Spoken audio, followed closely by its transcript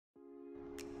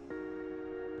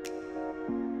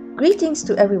Greetings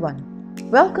to everyone.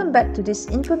 Welcome back to this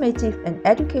informative and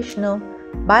educational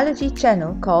biology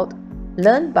channel called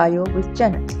Learn Bio with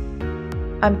Janet.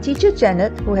 I'm teacher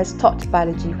Janet, who has taught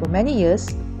biology for many years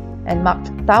and marked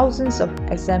thousands of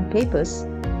exam papers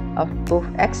of both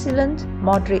excellent,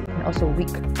 moderate and also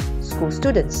weak school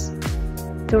students.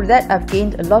 Through that, I've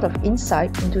gained a lot of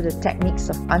insight into the techniques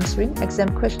of answering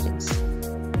exam questions,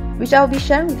 which I'll be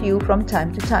sharing with you from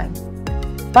time to time.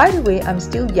 By the way, I'm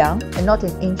still young and not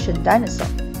an ancient dinosaur.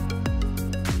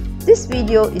 This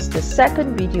video is the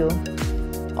second video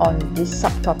on this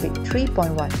subtopic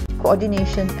 3.1,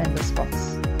 coordination and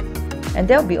response. And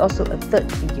there will be also a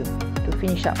third video to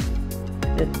finish up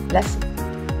the lesson.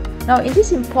 Now, in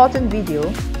this important video,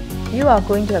 you are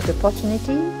going to have the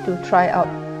opportunity to try out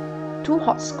two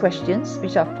HOTS questions,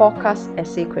 which are forecast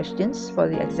essay questions for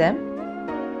the exam.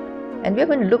 And we're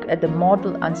going to look at the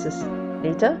model answers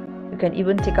later. You can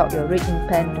even take out your red ink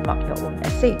pen to mark your own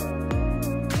essay.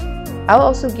 I'll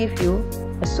also give you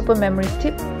a super memory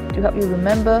tip to help you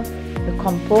remember the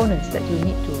components that you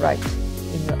need to write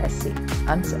in your essay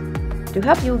answer to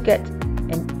help you get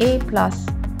an A+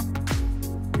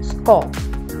 score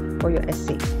for your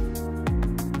essay.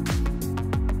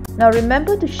 Now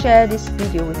remember to share this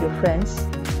video with your friends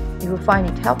if you find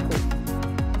it helpful.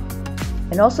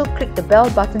 And also click the bell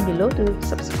button below to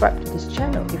subscribe to this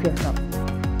channel if you have not.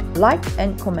 Like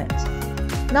and comment.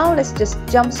 Now let's just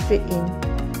jump straight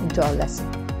into our lesson.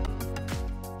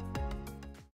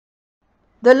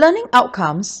 The learning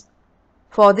outcomes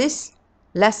for this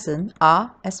lesson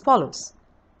are as follows.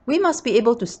 We must be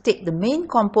able to state the main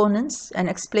components and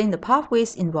explain the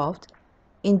pathways involved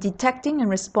in detecting and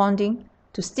responding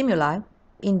to stimuli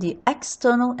in the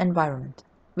external environment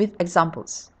with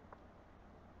examples.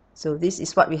 So this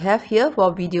is what we have here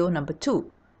for video number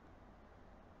 2.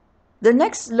 The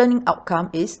next learning outcome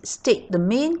is state the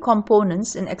main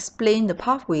components and explain the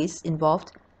pathways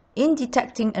involved in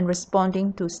detecting and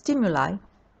responding to stimuli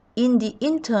in the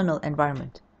internal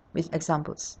environment with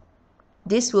examples.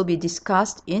 This will be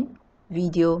discussed in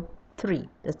video 3,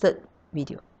 the third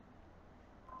video.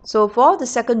 So for the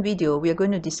second video, we are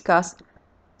going to discuss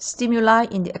stimuli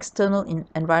in the external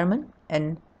environment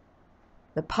and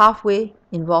the pathway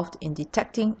involved in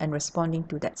detecting and responding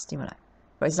to that stimuli.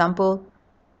 For example,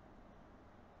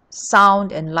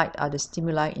 sound and light are the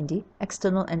stimuli in the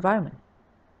external environment.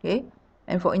 Okay,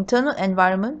 and for internal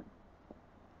environment,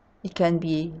 it can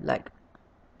be like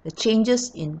the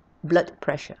changes in blood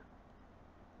pressure.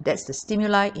 That's the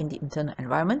stimuli in the internal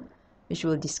environment, which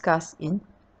we'll discuss in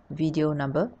video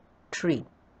number 3.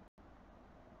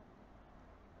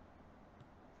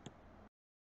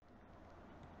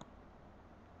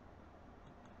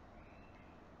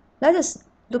 Let us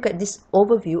look at this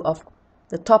overview of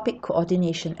the topic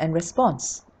coordination and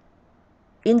response.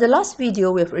 In the last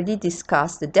video, we have already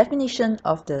discussed the definition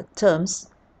of the terms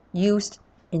used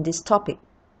in this topic,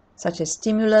 such as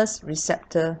stimulus,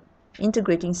 receptor,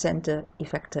 integrating center,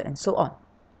 effector, and so on.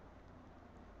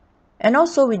 And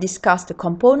also we discussed the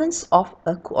components of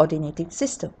a coordinating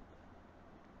system.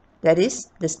 That is,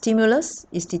 the stimulus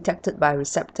is detected by a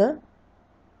receptor,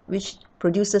 which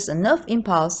produces a nerve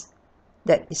impulse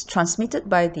that is transmitted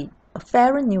by the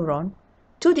afferent neuron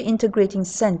to the integrating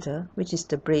center, which is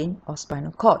the brain or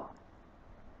spinal cord.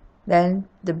 Then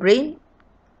the brain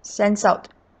sends out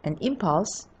an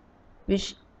impulse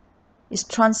which is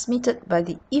transmitted by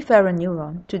the efferent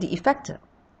neuron to the effector.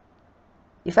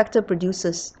 Effector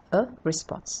produces a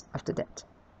response after that.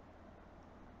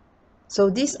 So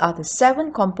these are the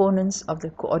 7 components of the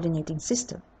coordinating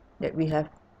system that we have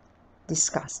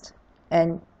discussed,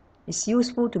 and it's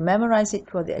useful to memorize it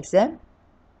for the exam,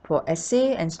 for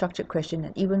essay and structured question,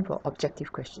 and even for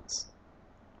objective questions.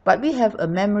 But we have a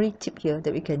memory tip here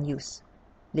that we can use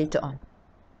later on,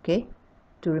 okay,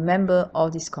 to remember all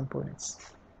these components.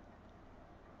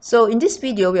 So in this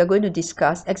video, we are going to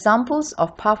discuss examples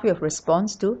of pathway of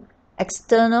response to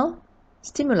external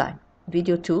stimuli,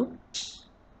 video 2.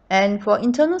 And for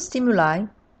internal stimuli,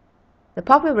 the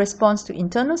pathway of response to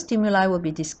internal stimuli will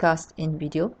be discussed in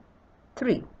video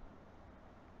 3.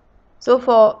 So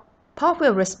for pathway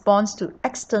of response to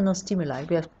external stimuli,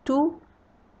 we have 2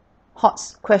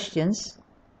 HOTS questions.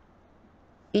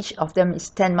 Each of them is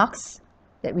 10 marks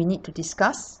that we need to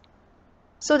discuss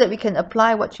so that we can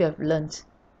apply what you have learned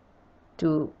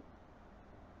to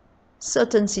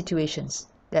certain situations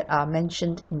that are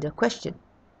mentioned in the question.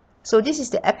 So this is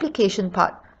the application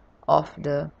part of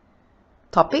the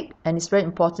topic, and it's very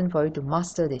important for you to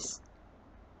master this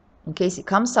in case it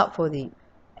comes up for the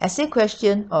essay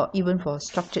question or even for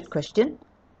structured question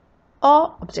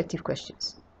or objective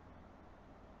questions.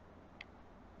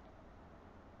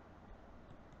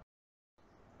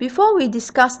 Before we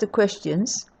discuss the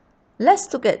questions,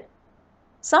 let's look at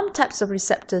some types of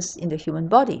receptors in the human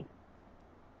body.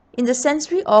 In the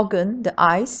sensory organ, the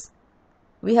eyes,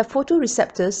 we have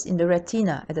photoreceptors in the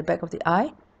retina at the back of the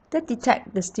eye that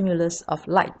detect the stimulus of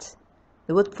light.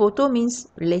 The word photo means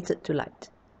related to light.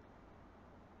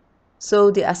 So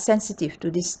they are sensitive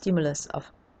to this stimulus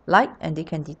of light and they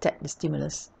can detect the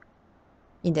stimulus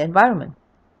in the environment.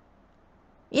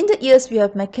 In the ears, we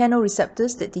have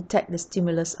mechanoreceptors that detect the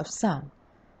stimulus of sound.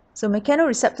 So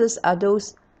mechanoreceptors are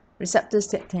those receptors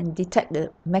that can detect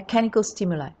the mechanical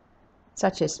stimuli,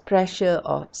 such as pressure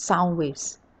or sound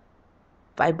waves,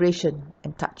 vibration,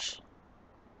 and touch.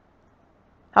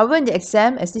 However, in the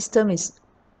exam, as this term is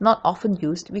not often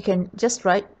used, we can just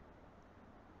write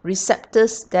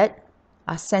receptors that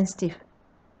are sensitive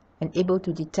and able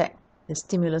to detect the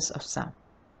stimulus of sound.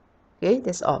 Okay,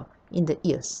 that's all in the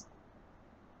ears.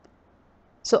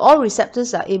 So all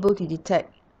receptors are able to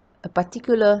detect a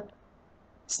particular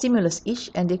stimulus each,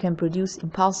 and they can produce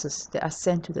impulses that are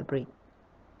sent to the brain.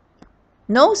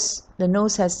 Nose, the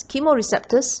nose has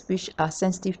chemoreceptors which are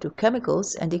sensitive to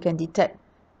chemicals and they can detect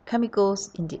chemicals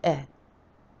in the air.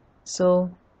 So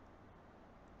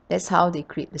that's how they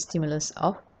create the stimulus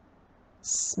of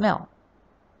smell.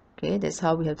 Okay, that's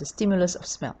how we have the stimulus of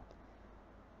smell.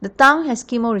 The tongue has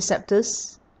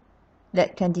chemoreceptors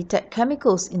that can detect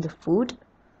chemicals in the food,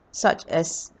 such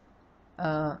as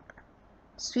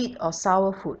sweet or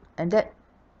sour food, and that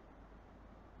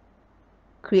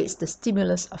creates the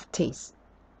stimulus of taste.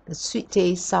 The sweet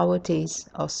taste, sour taste,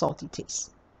 or salty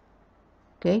taste.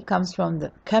 Okay, comes from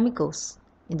the chemicals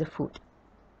in the food.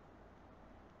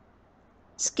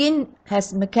 Skin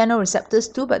has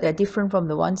mechanoreceptors too, but they're different from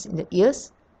the ones in the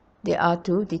ears. They are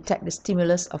to detect the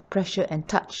stimulus of pressure and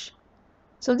touch.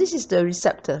 So this is the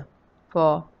receptor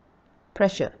for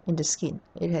pressure in the skin.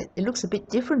 It looks a bit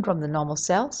different from the normal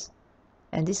cells,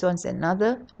 and this one's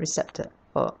another receptor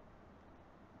for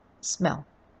smell.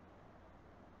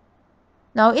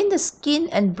 Now in the skin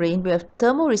and brain, we have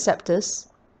thermoreceptors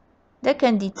that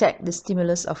can detect the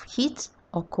stimulus of heat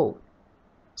or cold.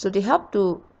 So they help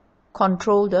to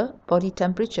control the body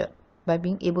temperature by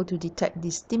being able to detect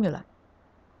these stimuli.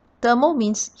 Thermo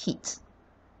means heat,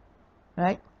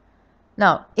 right?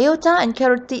 Now, aorta and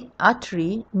carotid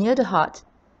artery near the heart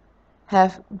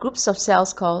have groups of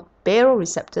cells called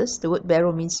baroreceptors. The word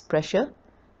baro means pressure.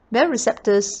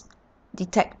 Baroreceptors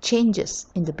detect changes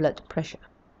in the blood pressure.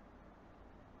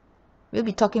 We'll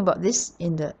be talking about this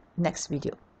in the next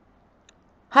video.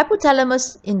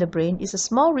 Hypothalamus in the brain is a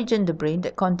small region in the brain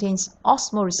that contains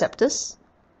osmoreceptors.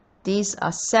 These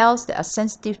are cells that are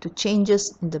sensitive to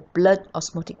changes in the blood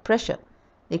osmotic pressure.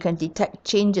 They can detect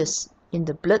changes in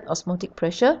the blood osmotic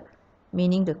pressure,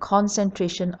 meaning the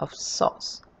concentration of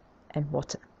salts and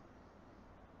water.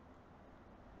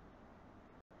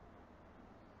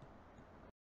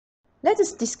 Let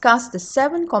us discuss the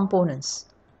 7 components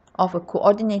of a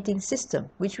coordinating system,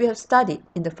 which we have studied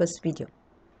in the first video.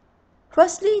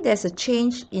 Firstly, there's a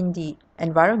change in the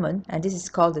environment, and this is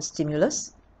called the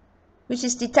stimulus, which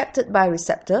is detected by a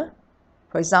receptor.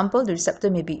 For example, the receptor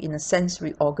may be in a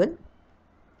sensory organ.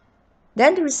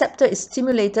 Then the receptor is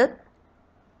stimulated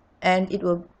and it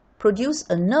will produce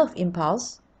a nerve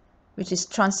impulse, which is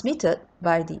transmitted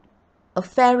by the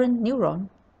afferent neuron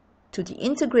to the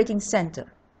integrating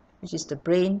center, which is the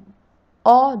brain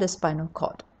or the spinal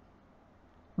cord.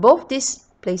 Both these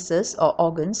places or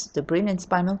organs, the brain and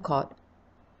spinal cord,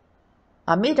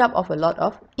 are made up of a lot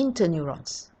of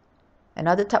interneurons,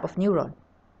 another type of neuron,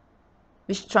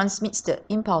 which transmits the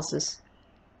impulses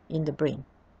in the brain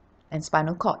and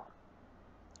spinal cord.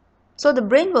 So the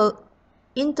brain will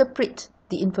interpret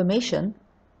the information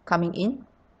coming in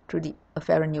through the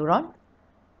afferent neuron,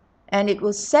 and it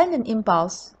will send an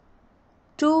impulse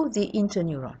to the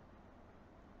interneuron.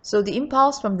 So the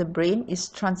impulse from the brain is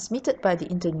transmitted by the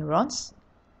interneurons,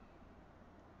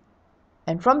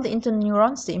 and from the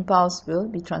interneurons, the impulse will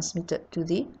be transmitted to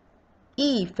the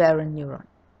efferent neuron.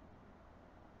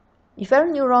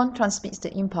 Efferent neuron transmits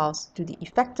the impulse to the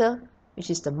effector, which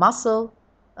is the muscle,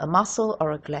 a muscle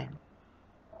or a gland.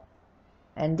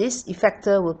 And this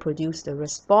effector will produce the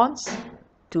response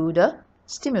to the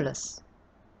stimulus.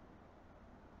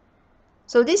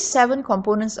 So these 7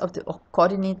 components of the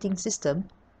coordinating system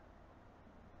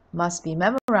must be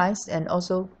memorized, and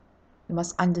also you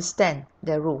must understand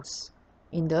their roles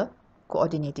in the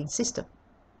coordinating system.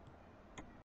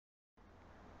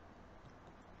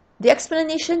 The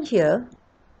explanation here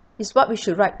is what we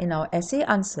should write in our essay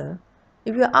answer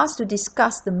if we are asked to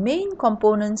discuss the main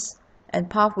components and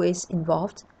pathways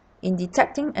involved in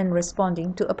detecting and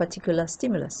responding to a particular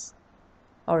stimulus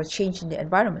or a change in the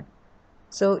environment.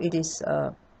 So it is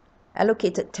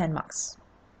allocated 10 marks.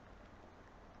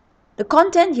 The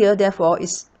content here, therefore,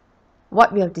 is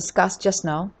what we have discussed just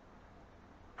now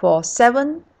for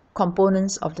 7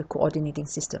 components of the coordinating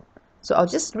system. So I'll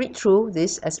just read through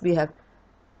this as we have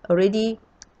already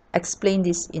explained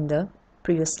this in the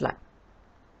previous slide.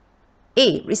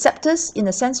 A. Receptors in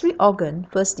the sensory organ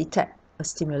first detect a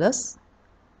stimulus,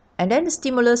 and then the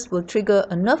stimulus will trigger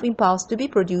a nerve impulse to be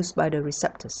produced by the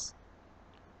receptors.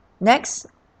 Next,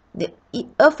 the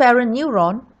afferent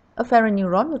neuron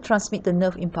will transmit the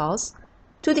nerve impulse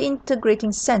to the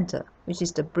integrating center, which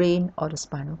is the brain or the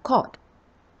spinal cord.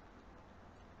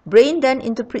 Brain then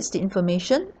interprets the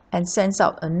information and sends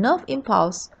out a nerve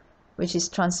impulse, which is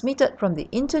transmitted from the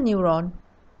interneuron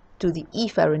to the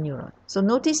efferent neuron. So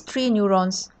notice 3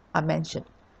 neurons are mentioned.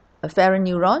 Afferent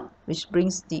neuron, which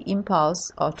brings the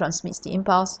impulse or transmits the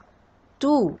impulse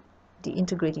to the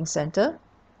integrating center.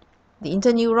 The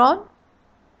interneuron,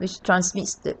 which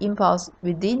transmits the impulse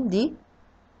within the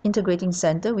integrating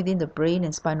center, within the brain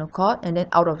and spinal cord, and then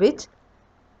out of it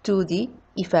to the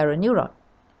efferent neuron.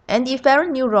 And the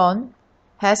efferent neuron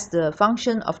has the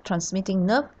function of transmitting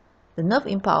the nerve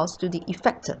impulse to the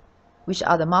effector, which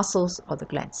are the muscles or the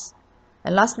glands.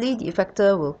 And lastly, the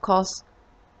effector will cause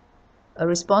a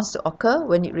response to occur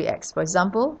when it reacts. For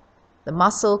example, the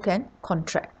muscle can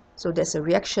contract. So there's a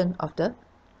reaction of the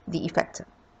effector.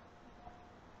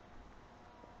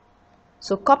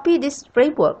 So copy this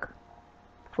framework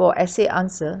for essay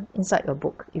answer inside your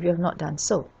book if you have not done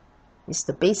so. It's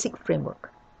the basic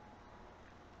framework.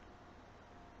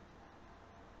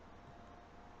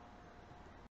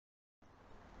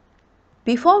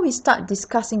 Before we start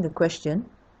discussing the question,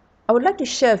 I would like to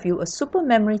share with you a super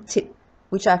memory tip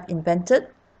which I've invented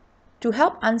to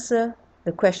help answer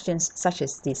the questions such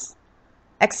as this.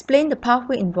 Explain the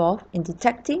pathway involved in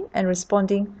detecting and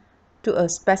responding to a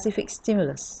specific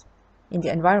stimulus in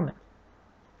the environment,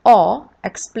 or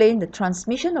explain the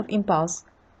transmission of impulse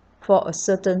for a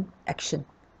certain action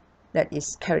that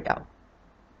is carried out.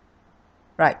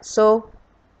 Right, so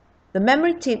the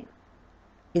memory tip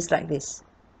is like this.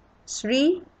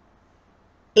 3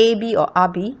 AB or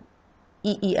RB,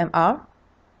 EEMR,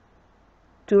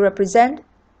 to represent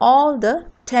all the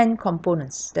 10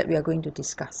 components that we are going to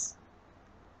discuss.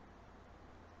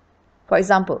 For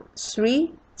example,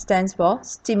 3 stands for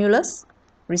stimulus,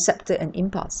 receptor, and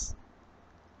impulse.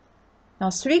 Now,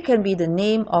 3 can be the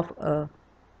name of a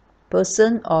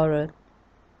person or a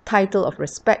title of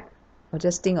respect, or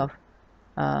just think of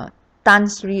Tan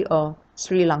Sri or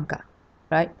Sri Lanka,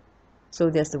 right? So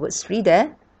there's the word Sri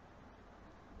there.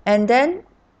 And then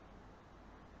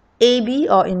AB,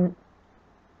 or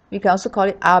we can also call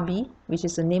it RB, which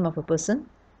is the name of a person.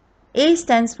 A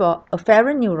stands for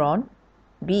afferent neuron,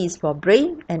 B is for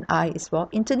brain, and I is for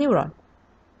interneuron.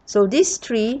 So these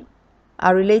 3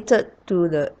 are related to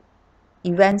the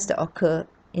events that occur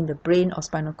in the brain or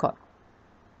spinal cord.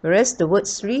 Whereas the word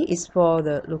Sri is for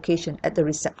the location at the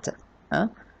receptor.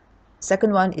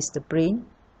 Second one is the brain,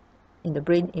 in the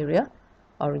brain area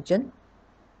or region.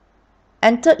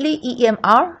 And thirdly,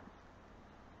 EEMR.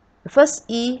 The first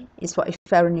E is for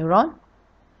efferent neuron,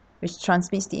 which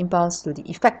transmits the impulse to the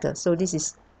effector. So this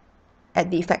is at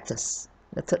the effectors,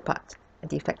 the third part, at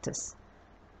the effectors.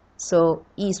 So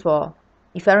E is for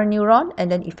efferent neuron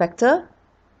and then effector,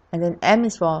 and then M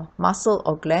is for muscle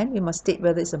or gland. We must state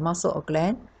whether it's a muscle or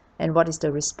gland and what is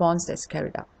the response that's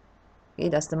carried out. Okay,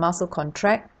 does the muscle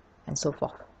contract and so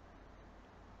forth.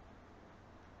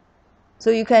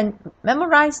 So you can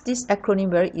memorize this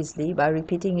acronym very easily by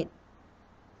repeating it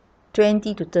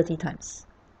 20 to 30 times.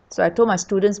 So I told my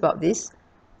students about this.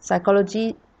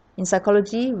 In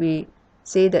psychology, we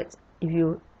say that if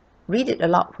you read it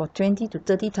aloud for 20 to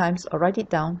 30 times or write it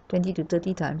down 20 to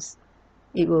 30 times,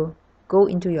 it will go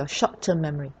into your short-term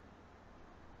memory.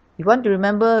 If you want to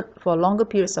remember for longer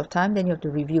periods of time, then you have to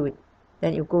review it.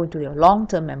 Then it will go into your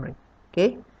long-term memory.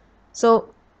 Okay?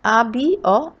 So RB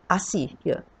or RC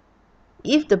here.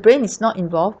 If the brain is not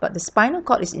involved, but the spinal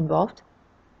cord is involved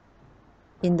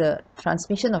in the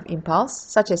transmission of impulse,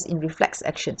 such as in reflex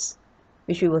actions,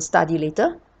 which we will study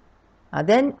later,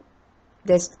 then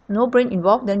there's no brain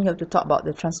involved, then you have to talk about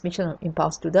the transmission of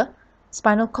impulse to the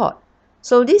spinal cord.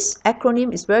 So this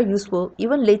acronym is very useful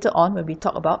even later on when we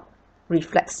talk about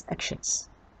reflex actions.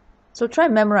 So try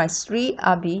and memorize 3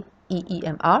 RB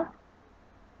EEMR.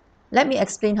 Let me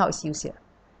explain how it's used here.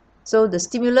 So the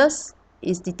stimulus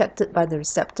is detected by the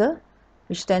receptor,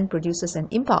 which then produces an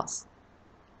impulse.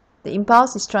 The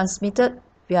impulse is transmitted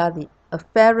via the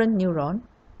afferent neuron,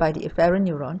 by the afferent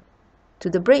neuron, to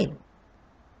the brain.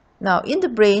 Now in the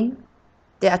brain,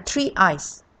 there are 3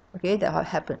 eyes, okay, that have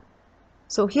happened.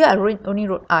 So here I only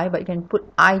wrote I, but you can put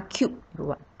I cube if you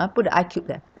want. Put the I cube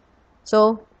there.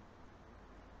 So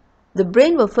the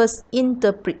brain will first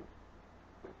interpret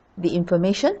the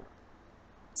information.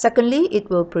 Secondly, it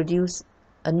will produce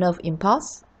a nerve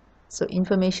impulse. So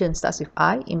information starts with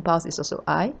I, impulse is also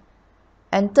I.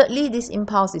 And thirdly, this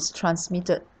impulse is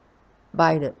transmitted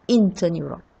by the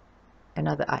interneuron,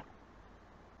 another I.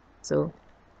 So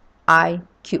I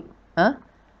cube.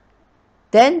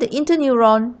 Then the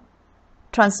interneuron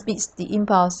transmits the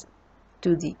impulse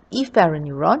to the efferent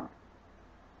neuron,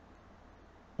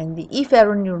 and the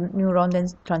efferent neuron then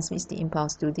transmits the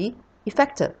impulse to the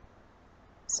effector.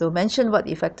 So mention what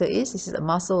the effector is. This is a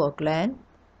muscle or gland.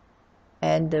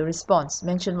 And the response,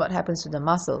 mention what happens to the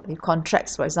muscle. It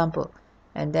contracts, for example,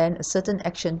 and then a certain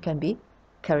action can be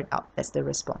carried out. That's the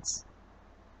response.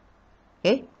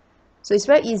 Okay, so it's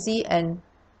very easy, and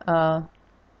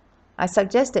I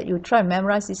suggest that you try and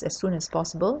memorize this as soon as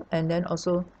possible, and then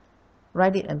also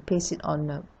write it and paste it on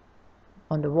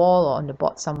the wall or on the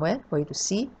board somewhere for you to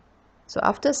see. So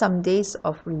after some days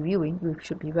of reviewing, you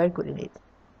should be very good at it.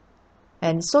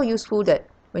 And it's so useful that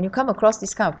when you come across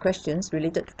these kind of questions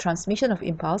related to transmission of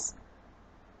impulse,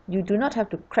 you do not have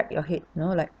to crack your head,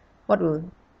 like what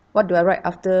do I write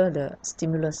after the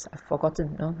stimulus? I've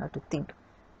forgotten, I have to think.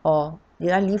 Or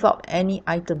did I leave out any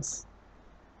items,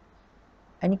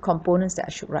 any components that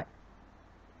I should write?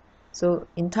 So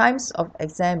in times of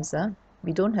exams,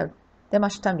 we don't have that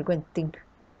much time to go and think.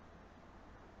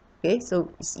 Okay,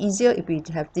 so it's easier if we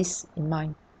have this in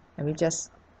mind and we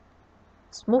just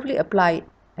smoothly apply it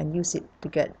and use it to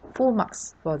get full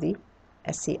marks for the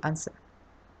essay answer.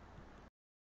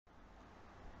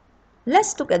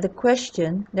 Let's look at the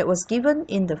question that was given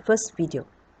in the first video.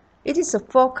 It is a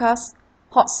forecast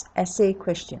HOTS essay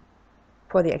question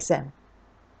for the exam.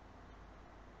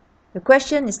 The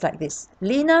question is like this.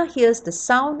 Lena hears the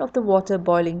sound of the water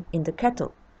boiling in the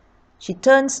kettle. She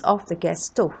turns off the gas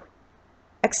stove.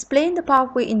 Explain the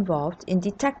pathway involved in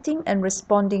detecting and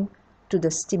responding to the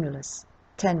stimulus.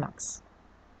 10 marks.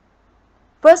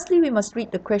 Firstly, we must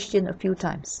read the question a few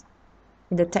times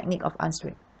in the technique of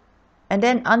answering, and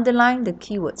then underline the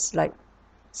keywords like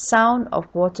sound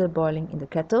of water boiling in the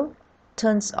kettle,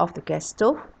 turns off the gas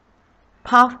stove,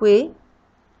 pathway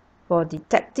for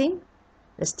detecting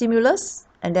the stimulus,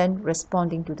 and then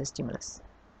responding to the stimulus.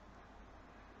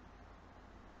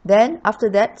 Then after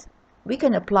that, we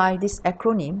can apply this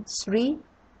acronym SRI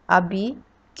AB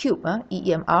cube,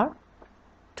 EEMR,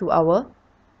 to our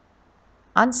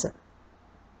answer.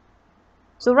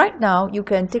 So right now, you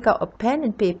can take out a pen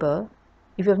and paper.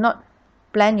 If you have not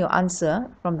planned your answer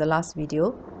from the last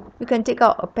video, you can take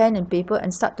out a pen and paper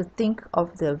and start to think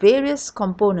of the various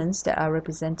components that are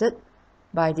represented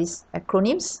by these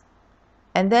acronyms,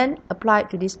 and then apply it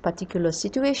to this particular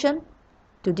situation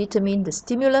to determine the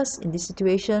stimulus in this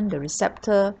situation, the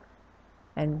receptor,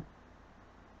 and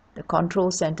the control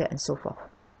center, and so forth.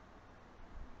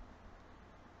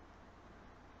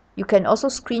 You can also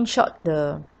screenshot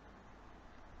the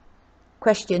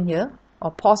question here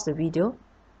or pause the video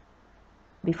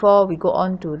before we go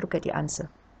on to look at the answer.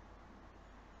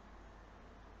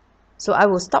 So I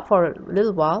will stop for a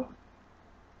little while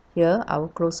here. I will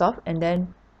close off, and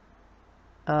then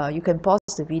you can pause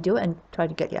the video and try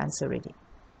to get the answer ready.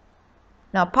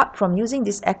 Now, apart from using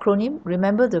this acronym,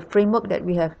 remember the framework that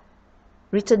we have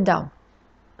written down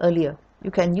earlier.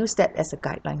 You can use that as a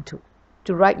guideline too,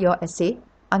 to write your essay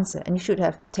answer, and you should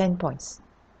have 10 points,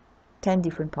 10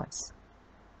 different points.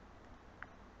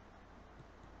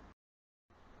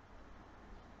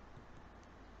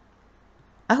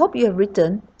 I hope you have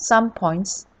written some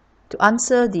points to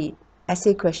answer the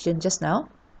essay question just now.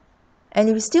 And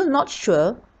if you're still not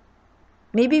sure,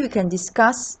 maybe we can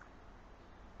discuss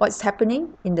what's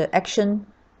happening in the action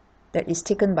that is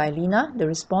taken by Lena, the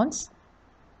response.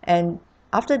 And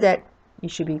after that, you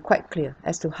should be quite clear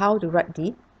as to how to write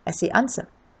the essay answer.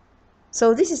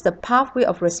 So this is the pathway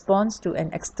of response to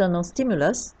an external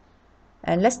stimulus.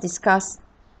 And let's discuss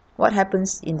what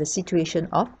happens in the situation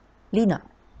of Lena.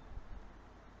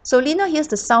 So Lena hears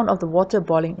the sound of the water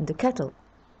boiling in the kettle.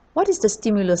 What is the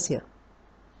stimulus here?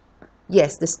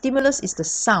 Yes, the stimulus is the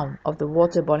sound of the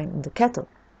water boiling in the kettle.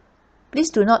 Please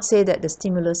do not say that the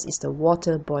stimulus is the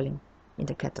water boiling in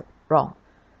the kettle. Wrong.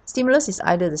 Stimulus is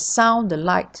either the sound, the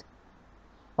light,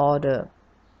 or the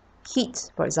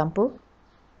heat, for example,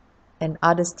 and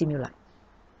other stimuli.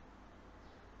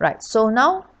 Right, so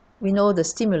now we know the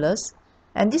stimulus,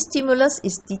 and this stimulus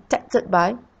is detected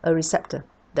by a receptor,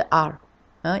 the R,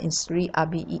 in SRI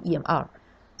AB EEMR.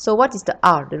 So what is the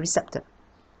R, the receptor?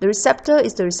 The receptor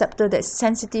is the receptor that's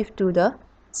sensitive to the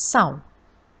sound,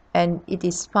 and it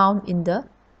is found in the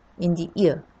in the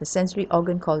ear, the sensory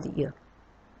organ called the ear.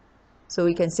 So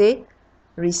we can say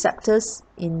receptors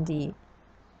in the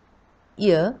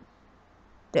ear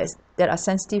that are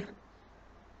sensitive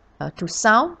to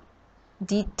sound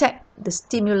detect the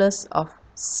stimulus of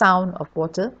sound of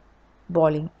water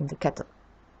boiling in the kettle.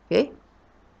 Okay,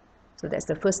 so that's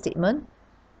the first statement.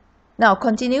 Now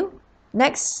continue.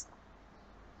 Next,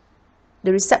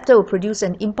 the receptor will produce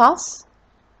an impulse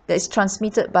that is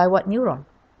transmitted by what neuron?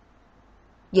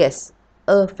 Yes,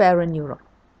 afferent neuron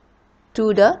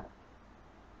to the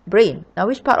brain. Now,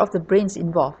 which part of the brain is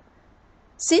involved?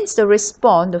 Since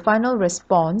the final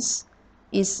response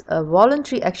is a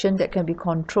voluntary action that can be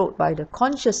controlled by the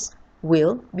conscious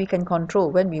will, we can control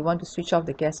when we want to switch off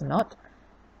the gas or not.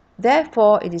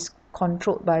 Therefore, it is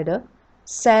controlled by the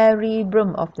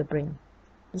cerebrum of the brain.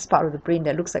 This part of the brain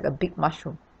that looks like a big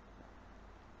mushroom.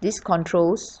 This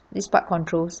part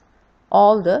controls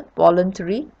all the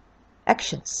voluntary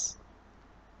actions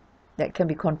that can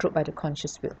be controlled by the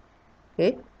conscious will.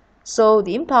 Okay, so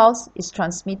the impulse is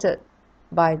transmitted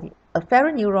by the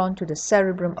afferent neuron to the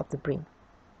cerebrum of the brain.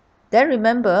 Then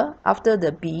remember, after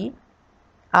the B,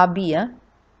 RB,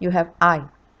 you have I.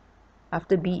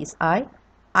 After B is I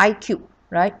cube,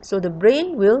 right? So the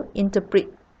brain will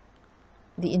interpret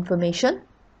the information.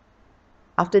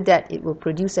 After that, it will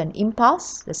produce an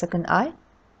impulse, the second I,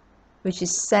 which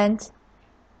is sent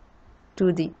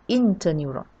to the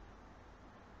interneuron,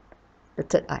 the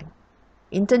third I.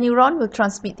 Interneuron will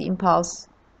transmit the impulse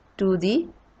to the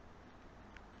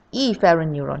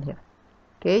efferent neuron here.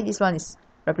 Okay, this one is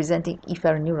representing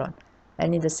efferent neuron.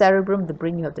 And in the cerebrum, the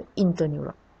brain, you have the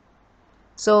interneuron.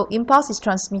 So impulse is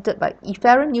transmitted by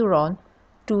efferent neuron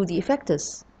to the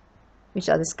effectors, which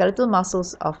are the skeletal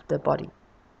muscles of the body.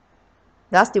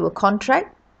 Thus, they will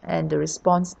contract, and the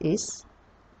response is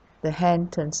the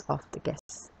hand turns off the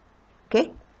gas.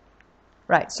 Okay?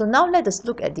 Right, so now let us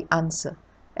look at the answer.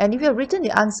 And if you have written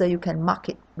the answer, you can mark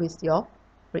it with your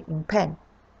written pen.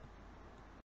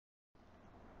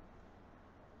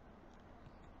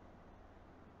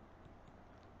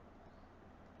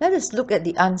 Let us look at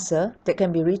the answer that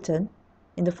can be written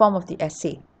in the form of the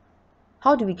essay.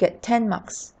 How do we get 10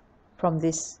 marks from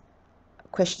this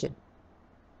question?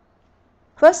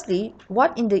 Firstly,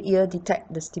 what in the ear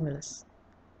detect the stimulus?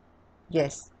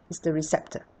 Yes, it's the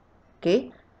receptor.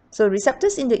 Okay, so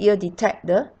receptors in the ear detect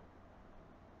the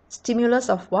stimulus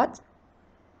of what?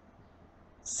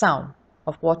 Sound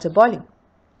of water boiling.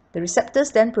 The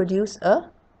receptors then produce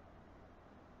a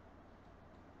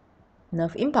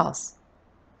nerve impulse.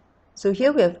 So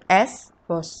here we have S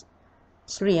for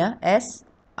Sri, S,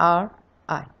 R,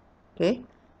 I. Okay,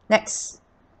 next.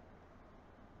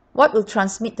 What will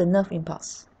transmit the nerve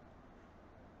impulse?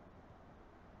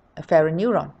 Afferent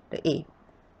neuron, the A.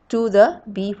 To the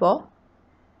B for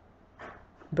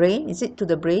brain. Is it to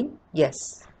the brain?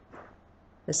 Yes.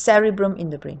 The cerebrum in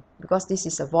the brain, because this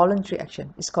is a voluntary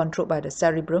action. It's controlled by the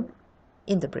cerebrum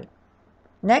in the brain.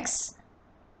 Next,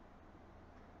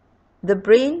 the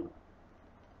brain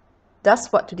does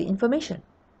what to the information?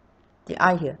 The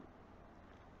I here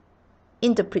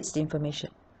interprets the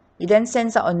information. It then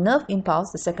sends out a nerve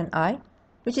impulse, the second I,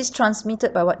 which is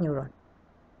transmitted by what neuron?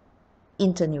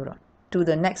 Interneuron. To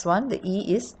the next one, the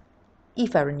E is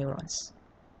efferent neurons.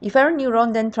 Efferent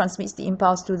neuron then transmits the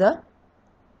impulse to the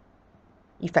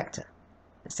effector,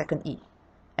 the second E.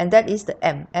 And that is the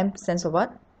M. M stands for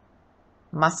what?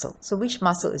 Muscle. So which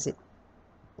muscle is it?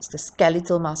 It's the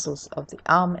skeletal muscles of the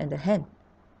arm and the hand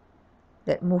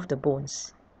that move the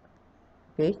bones.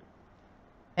 Okay?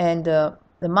 And the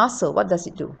muscle, what does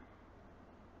it do?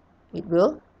 It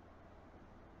will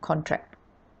contract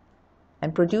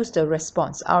and produce the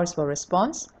response. R is for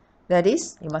response. That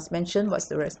is, you must mention what's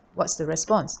the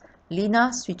response.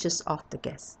 Lina switches off the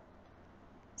gas.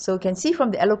 So you can see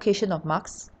from the allocation of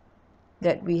marks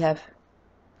that we have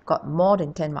got more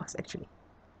than 10 marks actually.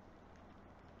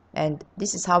 And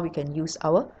this is how we can use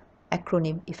our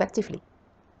acronym effectively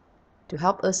to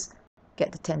help us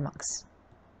get the 10 marks.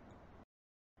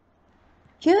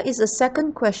 Here is a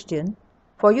second question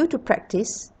for you to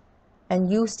practice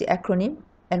and use the acronym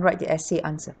and write the essay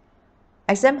answer.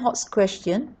 Exam Hot's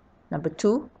question number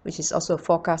 2, which is also a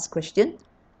forecast question.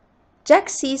 Jack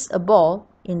sees a ball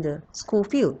in the school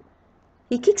field.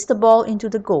 He kicks the ball into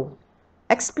the goal.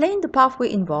 Explain the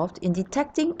pathway involved in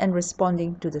detecting and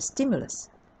responding to the stimulus.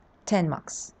 10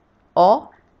 marks. Or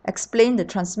explain the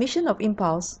transmission of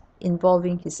impulse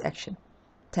involving his action.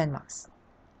 10 marks.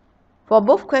 For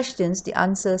both questions, the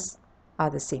answers are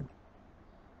the same.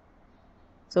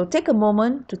 So take a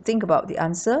moment to think about the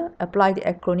answer. Apply the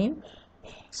acronym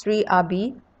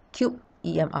 3RB cube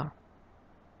EMR.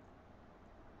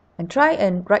 and try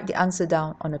and write the answer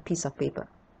down on a piece of paper.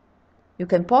 You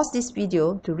can pause this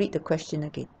video to read the question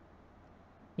again.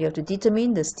 You have to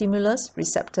determine the stimulus,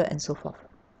 receptor, and so forth.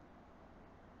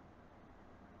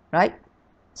 Right?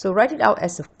 So write it out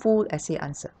as a full essay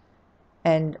answer.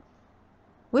 And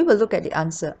we will look at the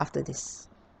answer after this.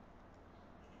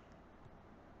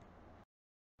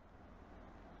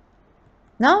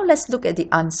 Now let's look at the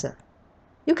answer.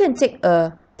 You can take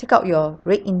out your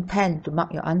red ink pen to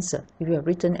mark your answer if you have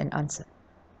written an answer.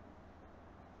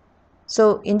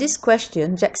 So in this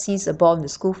question, Jack sees a ball in the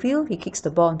school field, he kicks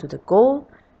the ball into the goal,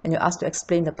 and you're asked to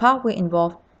explain the pathway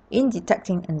involved in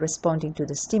detecting and responding to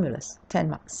the stimulus.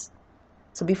 10 marks.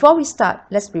 So before we start,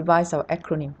 let's revise our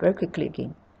acronym very quickly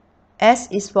again.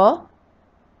 S is for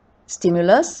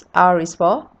stimulus, R is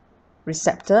for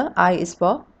receptor, I is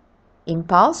for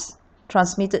impulse,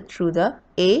 transmitted through the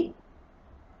A,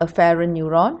 afferent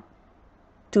neuron,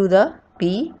 to the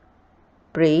B,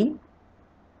 brain,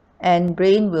 and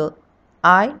brain will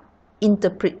I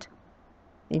interpret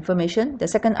the information. The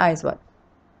second I is what?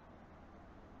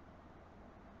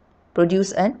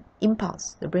 Produce an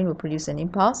impulse. The brain will produce an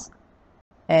impulse,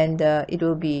 and it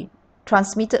will be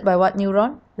transmitted by what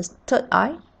neuron? The third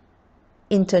I,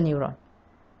 interneuron,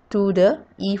 to the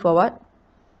E for what?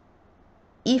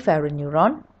 Efferent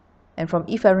neuron, and from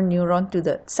efferent neuron to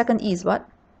the second E is what?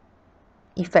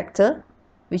 Effector,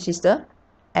 which is the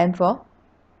M for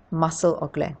muscle or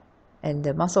gland, and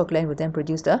the muscle gland will then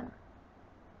produce the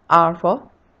R for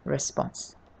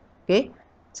response. Okay,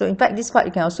 so in fact this part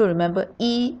you can also remember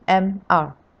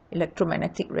EMR,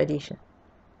 electromagnetic radiation.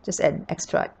 Just add an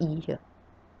extra E here.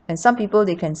 And some people,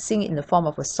 they can sing it in the form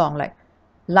of a song like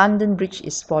London Bridge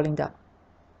is falling down.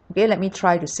 Okay, let me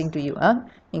try to sing to you,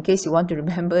 in case you want to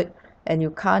remember it and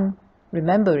you can't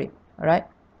remember it. Alright,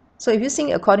 so if you sing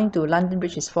it according to London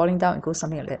Bridge is falling down, it goes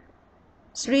something like that.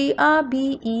 Sri R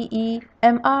B E E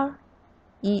M R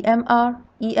E M R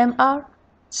E M R,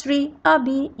 Sri R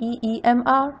B E E M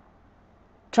R,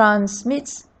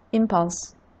 transmits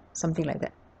impulse, something like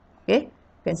that. Okay,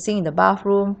 you can sing in the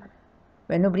bathroom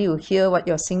when nobody will hear what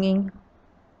you're singing,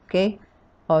 okay,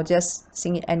 or just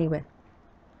sing it anywhere.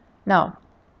 Now,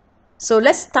 so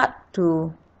let's start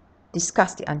to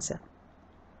discuss the answer.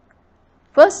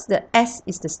 First, the S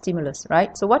is the stimulus,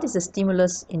 right? So what is the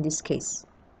stimulus in this case?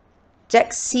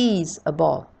 Jack sees a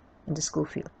ball in the school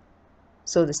field.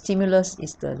 So the stimulus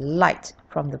is the light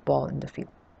from the ball in the field.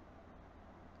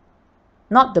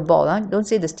 Not the ball, don't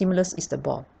say the stimulus is the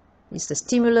ball. It's the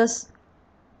stimulus,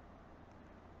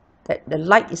 that the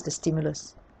light is the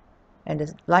stimulus, and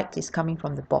the light is coming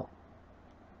from the ball.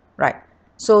 Right.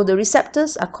 So the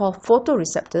receptors are called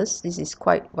photoreceptors. This is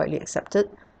quite widely accepted,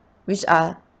 which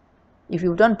are, if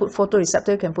you don't put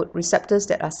photoreceptor, you can put receptors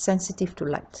that are sensitive to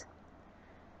light.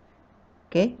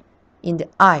 Okay, in the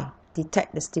eye,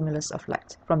 detect the stimulus of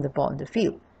light from the ball in the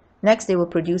field. Next, they will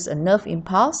produce a nerve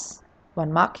impulse,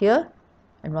 1 mark here,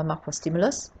 and 1 mark for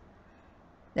stimulus.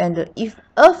 And the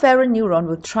afferent neuron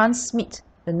will transmit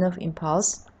the nerve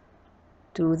impulse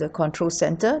to the control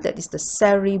center, that is the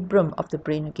cerebrum of the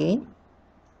brain again,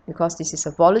 because this is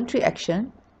a voluntary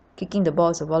action. Kicking the ball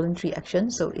is a voluntary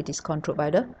action, so it is controlled by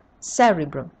the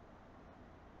cerebrum.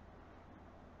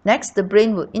 Next, the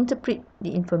brain will interpret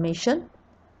the information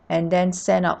and then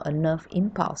send out a nerve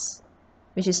impulse,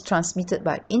 which is transmitted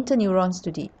by interneurons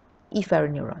to the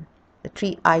efferent neuron. The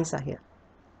 3 I's are here.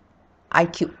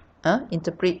 IQ,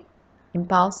 interpret,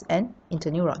 impulse, and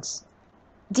interneurons.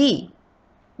 D,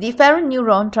 the efferent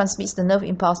neuron transmits the nerve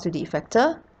impulse to the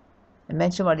effector. I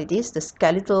mentioned what it is, the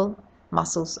skeletal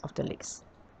muscles of the legs.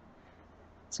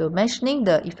 So mentioning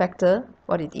the effector,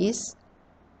 what it is,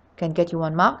 can get you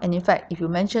 1 mark. And in fact, if you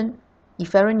mention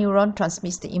efferent neuron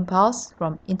transmits the impulse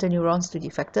from interneurons to the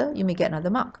effector, you may get another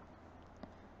mark.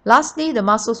 Lastly, the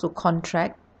muscles will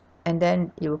contract and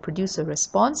then it will produce a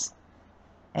response,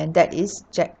 and that is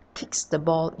Jack kicks the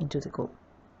ball into the goal.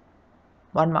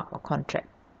 1 mark for contract,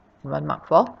 1 mark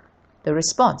for the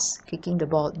response, kicking the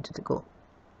ball into the goal.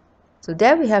 So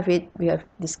there we have it. We have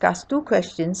discussed 2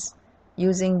 questions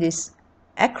using this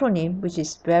acronym, which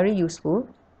is very useful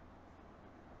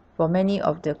for many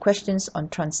of the questions on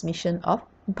transmission of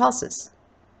impulses.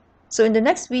 So in the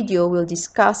next video, we'll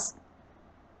discuss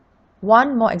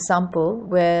 1 more example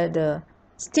where the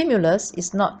stimulus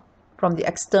is not from the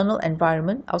external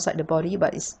environment outside the body,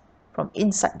 but is from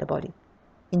inside the body,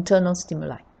 internal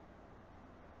stimuli.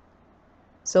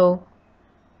 So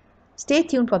stay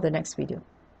tuned for the next video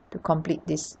to complete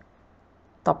this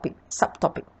topic,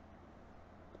 subtopic.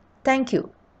 Thank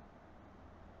you.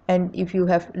 And if you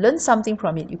have learned something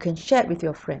from it, you can share it with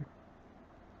your friend.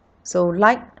 So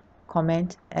like,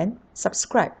 comment, and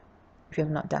subscribe. if you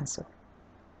have not done so.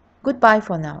 Goodbye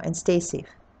for now and stay safe.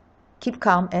 Keep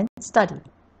calm and study.